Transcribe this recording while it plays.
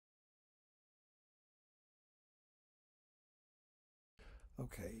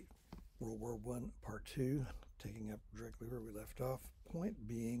Okay, World War One, Part Two, taking up directly where we left off. Point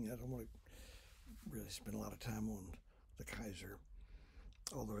being, I don't want to really spend a lot of time on the Kaiser,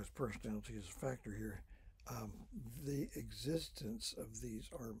 although his personality is a factor here. The existence of these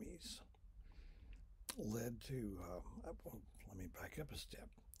armies led to, well, let me back up a step.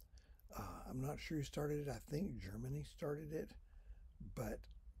 I'm not sure who started it. I think Germany started it. But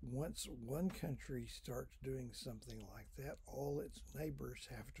once one country starts doing something like that, all its neighbors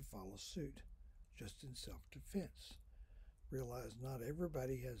have to follow suit, just in self-defense. Realize not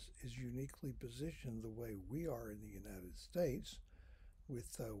everybody is uniquely positioned the way we are in the United States,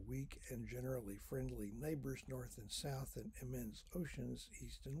 with weak and generally friendly neighbors north and south and immense oceans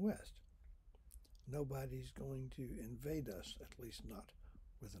east and west. Nobody's going to invade us, at least not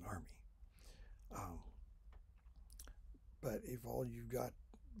with an army. Um, but if all you've got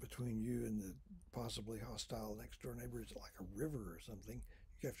between you and the possibly hostile next door neighbor is like a river or something,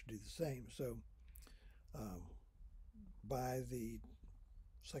 you have to do the same. So um, by the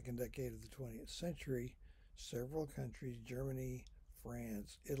second decade of the 20th century, several countries, Germany,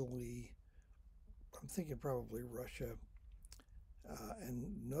 France, Italy, I'm thinking probably Russia, and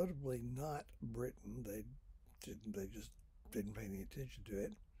notably not Britain. They just didn't pay any attention to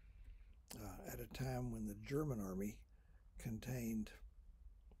it. At a time when the German army contained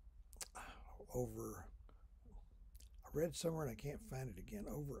over, I read somewhere and I can't find it again,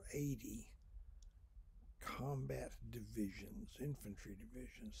 over 80 combat divisions, infantry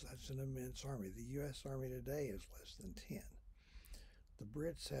divisions. That's an immense army. The U.S. Army today is less than 10. The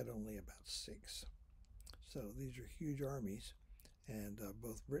Brits had only about 6. So these are huge armies, and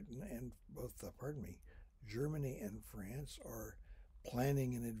both Britain and Germany and France are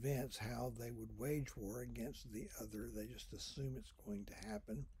planning in advance how they would wage war against the other. They just assume it's going to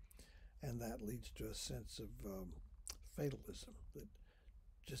happen, and that leads to a sense of fatalism, that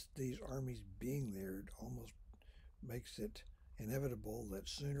just these armies being there almost makes it inevitable that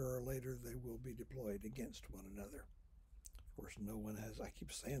sooner or later they will be deployed against one another. Of course, no one has, I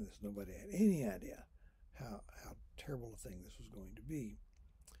keep saying this, nobody had any idea how terrible a thing this was going to be.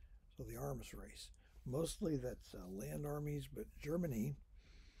 So the arms race, mostly that's land armies, but Germany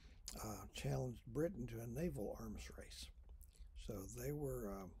challenged Britain to a naval arms race. So they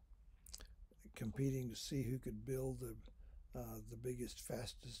were competing to see who could build the biggest,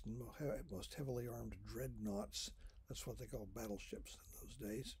 fastest, and most heavily armed dreadnoughts. That's what they called battleships in those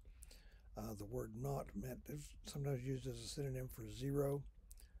days. The word naught meant, it's sometimes used as a synonym for zero.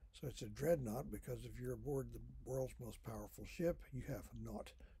 So it's a dreadnought because if you're aboard the world's most powerful ship, you have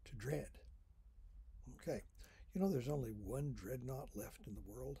naught to dread. Okay. You know, there's only one dreadnought left in the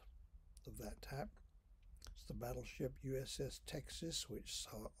world of that type. It's the battleship USS Texas, which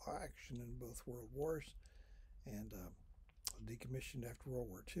saw action in both World Wars and decommissioned after World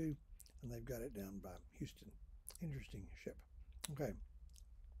War II, and they've got it down by Houston. Interesting ship. Okay.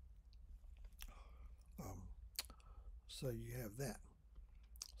 Um, so you have that.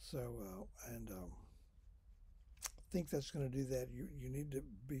 So, I think that's going to do that. You need to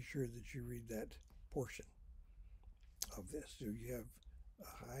be sure that you read that portion of this. So you have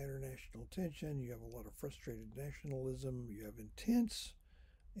high international tension, you have a lot of frustrated nationalism, you have intense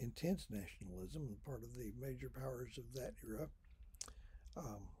nationalism, part of the major powers of that era.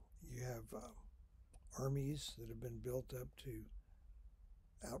 You have armies that have been built up to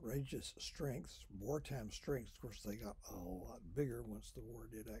outrageous strengths, wartime strengths. Of course, they got a lot bigger once the war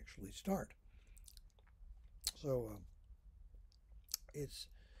did actually start. So it's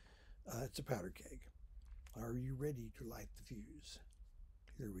a powder keg. Are you ready to light the fuse?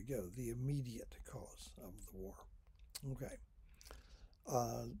 Here we go. The immediate cause of the war. Okay.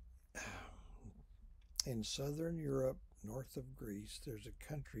 In southern Europe, north of Greece, there's a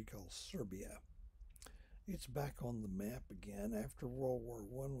country called Serbia. It's back on the map again. After World War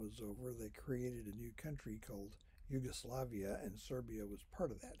I was over, they created a new country called Yugoslavia, and Serbia was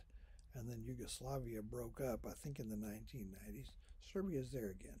part of that. And then Yugoslavia broke up, I think, in the 1990s. Serbia's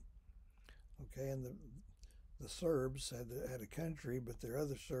there again. Okay, and the Serbs had a country, but there are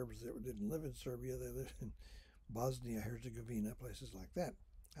other Serbs that didn't live in Serbia. They lived in Bosnia, Herzegovina, places like that.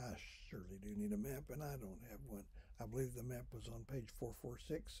 I surely do need a map, and I don't have one. I believe the map was on page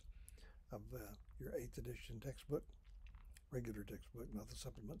 446 of your 8th edition textbook, regular textbook, not the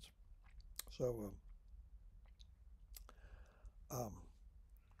supplements. So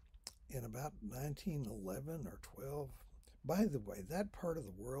in about 1911 or 12, by the way, that part of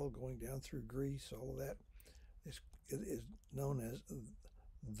the world going down through Greece, all of that, is known as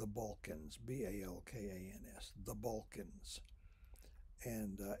the Balkans, Balkans, the Balkans.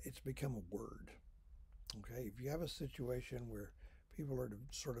 And it's become a word. Okay, if you have a situation where people are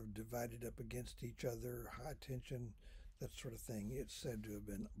sort of divided up against each other, high tension, that sort of thing. It's said to have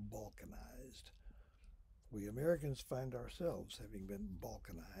been Balkanized. We Americans find ourselves having been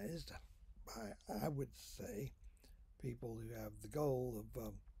Balkanized by, I would say, people who have the goal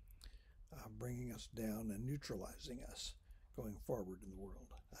of bringing us down and neutralizing us going forward in the world.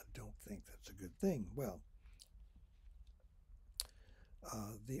 I don't think that's a good thing. Well,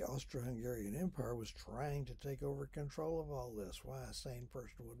 the Austro-Hungarian Empire was trying to take over control of all this. Why a sane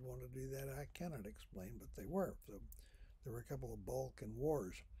person would want to do that, I cannot explain, but they were. So there were a couple of Balkan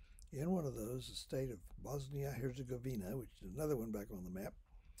wars. In one of those, the state of Bosnia-Herzegovina, which is another one back on the map,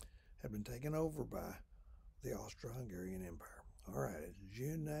 had been taken over by the Austro-Hungarian Empire. All right, it's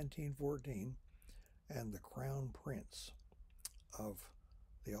June 1914, and the Crown Prince of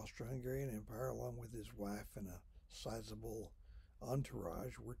the Austro-Hungarian Empire, along with his wife and a sizable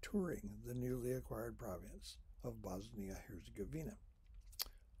entourage, were touring the newly acquired province of Bosnia-Herzegovina.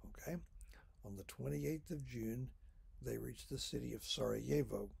 Okay, on the 28th of June, they reached the city of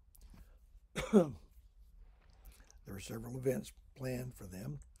Sarajevo. There were several events planned for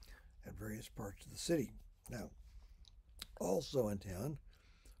them at various parts of the city. Now, also in town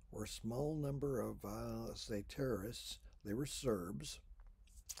were a small number of, let's say, terrorists. They were Serbs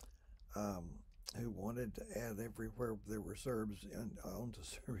who wanted to add everywhere there were Serbs onto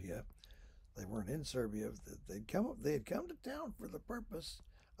Serbia. They weren't in Serbia. They had come to town for the purpose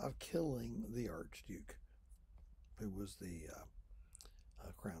of killing the Archduke, who was the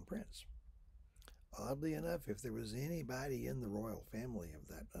Crown Prince. Oddly enough, if there was anybody in the royal family of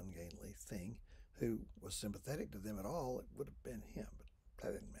that ungainly thing who was sympathetic to them at all, it would have been him, but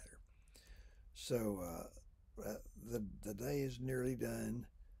that didn't matter. So the day is nearly done,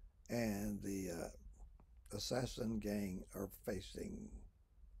 and the assassin gang are facing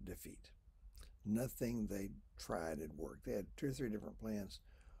defeat. Nothing they tried had worked. They had 2 or 3 different plans.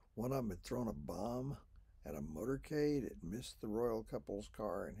 One of them had thrown a bomb at a motorcade. It missed the royal couple's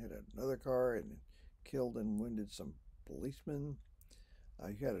car and hit another car and killed and wounded some policemen.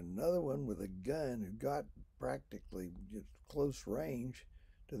 You had another one with a gun who got practically just close range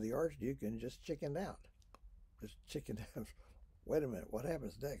to the Archduke and just chickened out. Just chickened out. Wait a minute, what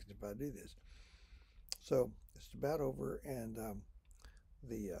happens next if I do this? So it's about over, and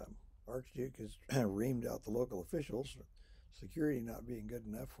the Archduke has reamed out the local officials, security not being good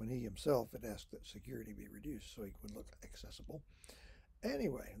enough, when he himself had asked that security be reduced so he would look accessible.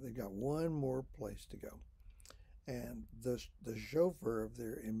 Anyway, they've got one more place to go. And the chauffeur of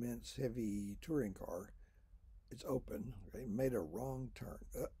their immense heavy touring car, it's open, okay, made a wrong turn.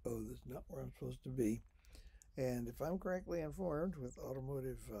 Uh-oh, this is not where I'm supposed to be. And if I'm correctly informed, with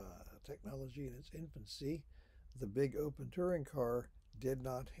automotive technology in its infancy, the big open touring car did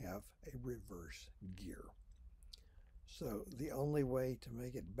not have a reverse gear. So the only way to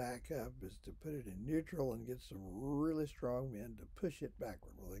make it back up is to put it in neutral and get some really strong men to push it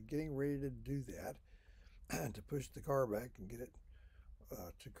backward. Well, they're getting ready to do that, to push the car back and get it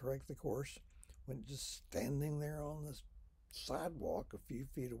to correct the course, when just standing there on this sidewalk a few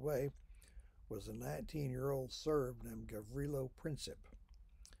feet away was a 19-year-old Serb named Gavrilo Princip.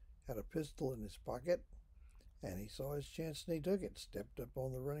 Had a pistol in his pocket, and he saw his chance and he took it, stepped up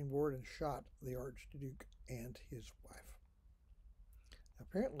on the running board and shot the Archduke and his wife.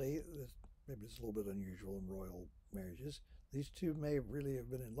 Apparently, maybe it's a little bit unusual in royal marriages, these two may really have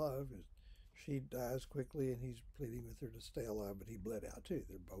been in love. She dies quickly and he's pleading with her to stay alive, but he bled out too.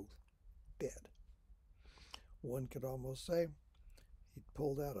 They're both dead. One could almost say he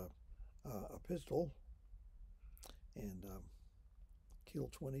pulled out a pistol and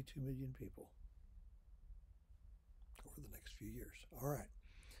killed 22 million people over the next few years. All right.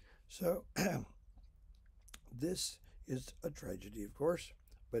 So this is a tragedy, of course,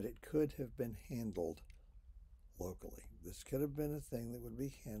 but it could have been handled locally. This could have been a thing that would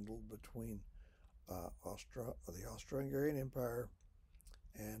be handled between the Austro-Hungarian Empire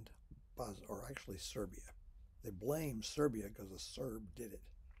and actually Serbia. They blame Serbia because a Serb did it.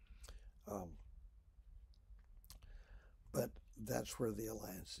 But that's where the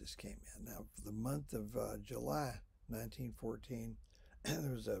alliances came in. Now, for the month of July 1914,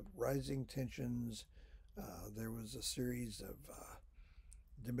 there was rising tensions. There was a series of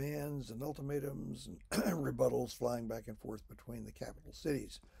demands and ultimatums and rebuttals flying back and forth between the capital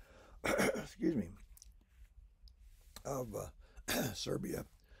cities, excuse me, of Serbia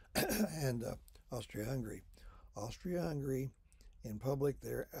and Austria-Hungary. Austria-Hungary, in public,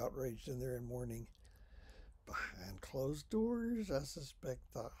 they're outraged and they're in mourning. Behind closed doors, I suspect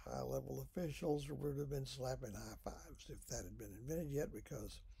the high-level officials would have been slapping high fives if that had been invented yet,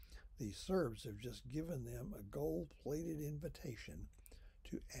 because the Serbs have just given them a gold-plated invitation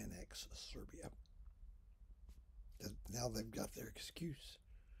to annex Serbia. Now they've got their excuse.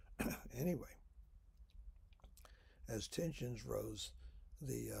 Anyway, as tensions rose,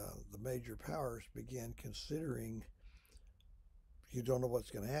 the major powers began considering, you don't know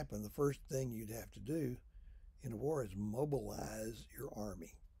what's going to happen. The first thing you'd have to do in a war is mobilize your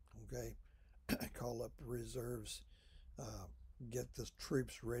army. Okay, call up reserves, get the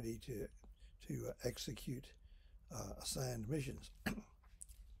troops ready to execute assigned missions.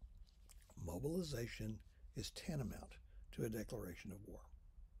 Mobilization is tantamount to a declaration of war.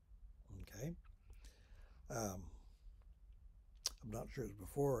 Okay. I'm not sure it's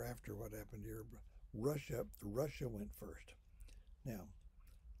before or after what happened here. Russia went first. Now,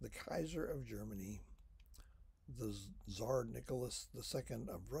 the Kaiser of Germany, the Tsar Nicholas II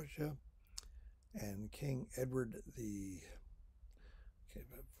of Russia, and King Edward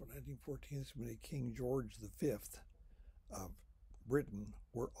for 1914, King George V of Britain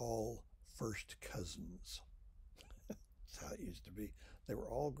were all first cousins. That's how it used to be. They were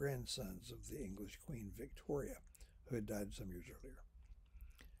all grandsons of the English Queen Victoria, who had died some years earlier.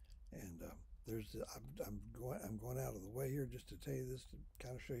 And I'm going out of the way here just to tell you this, to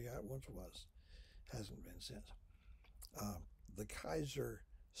kind of show you how it once was. Hasn't been since. The Kaiser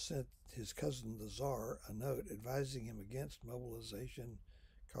sent his cousin, the Tsar, a note advising him against mobilization,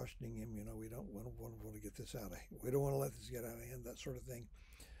 cautioning him, we don't want to get this out of hand. We don't want to let this get out of hand, that sort of thing.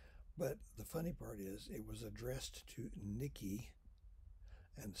 But the funny part is it was addressed to Nicky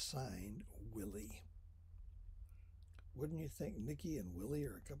and signed Willie. Wouldn't you think Nicky and Willie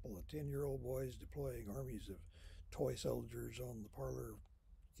are a couple of 10-year-old boys deploying armies of toy soldiers on the parlor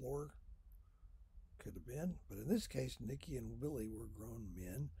floor? Could have been. But in this case, Nicky and Willie were grown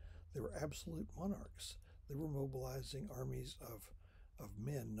men. They were absolute monarchs. They were mobilizing armies of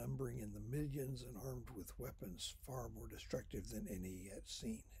men numbering in the millions and armed with weapons far more destructive than any he had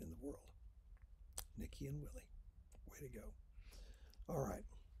seen in the world. Nicky and Willie. Way to go. All right.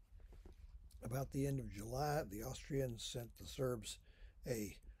 About the end of July, the Austrians sent the Serbs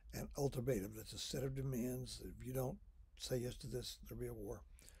an ultimatum. That's a set of demands. If you don't say yes to this, there'll be a war.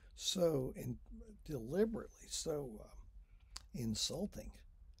 So deliberately so insulting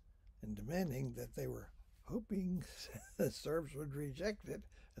and demanding that they were hoping the Serbs would reject it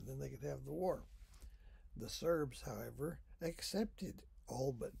and then they could have the war. The Serbs, however, accepted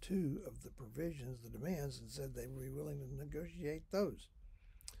all but two of the provisions, the demands, and said they would be willing to negotiate those.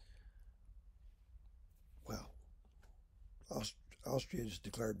 Well, Austria just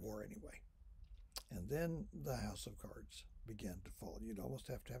declared war anyway. And then the House of Cards began to fall. You'd almost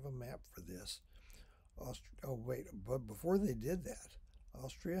have to have a map for this. But before they did that,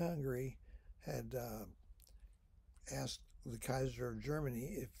 Austria-Hungary had asked the Kaiser of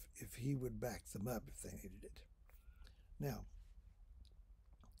Germany if he would back them up if they needed it. Now,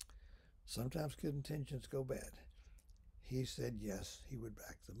 sometimes good intentions go bad. He said yes, he would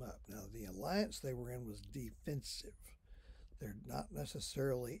back them up. Now, the alliance they were in was defensive. They're not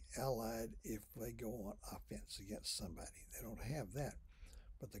necessarily allied if they go on offense against somebody. They don't have that.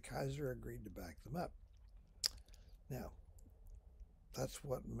 But the Kaiser agreed to back them up. Now, that's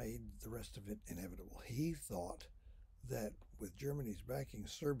what made the rest of it inevitable. He thought that with Germany's backing,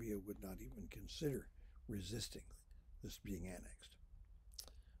 Serbia would not even consider resisting this being annexed.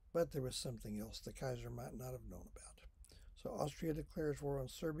 But there was something else the Kaiser might not have known about. So Austria declares war on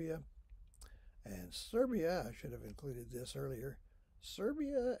Serbia. And Serbia, I should have included this earlier,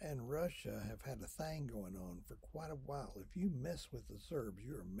 Serbia and Russia have had a thing going on for quite a while. If you mess with the Serbs,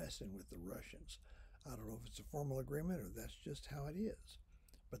 you are messing with the Russians. I don't know if it's a formal agreement or that's just how it is.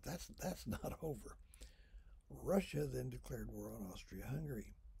 But that's not over. Russia then declared war on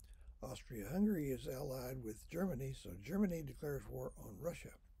Austria-Hungary. Austria-Hungary is allied with Germany, so Germany declares war on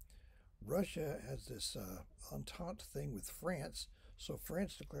Russia. Russia has this entente thing with France, so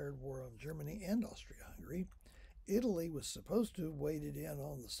France declared war on Germany and Austria-Hungary. Italy was supposed to have waded in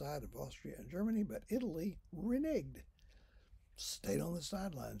on the side of Austria and Germany, but Italy reneged, stayed on the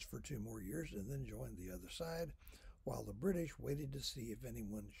sidelines for 2 more years, and then joined the other side, while the British waited to see if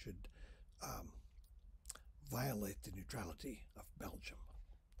anyone should violate the neutrality of Belgium.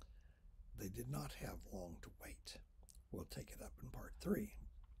 They did not have long to wait. We'll take it up in part 3.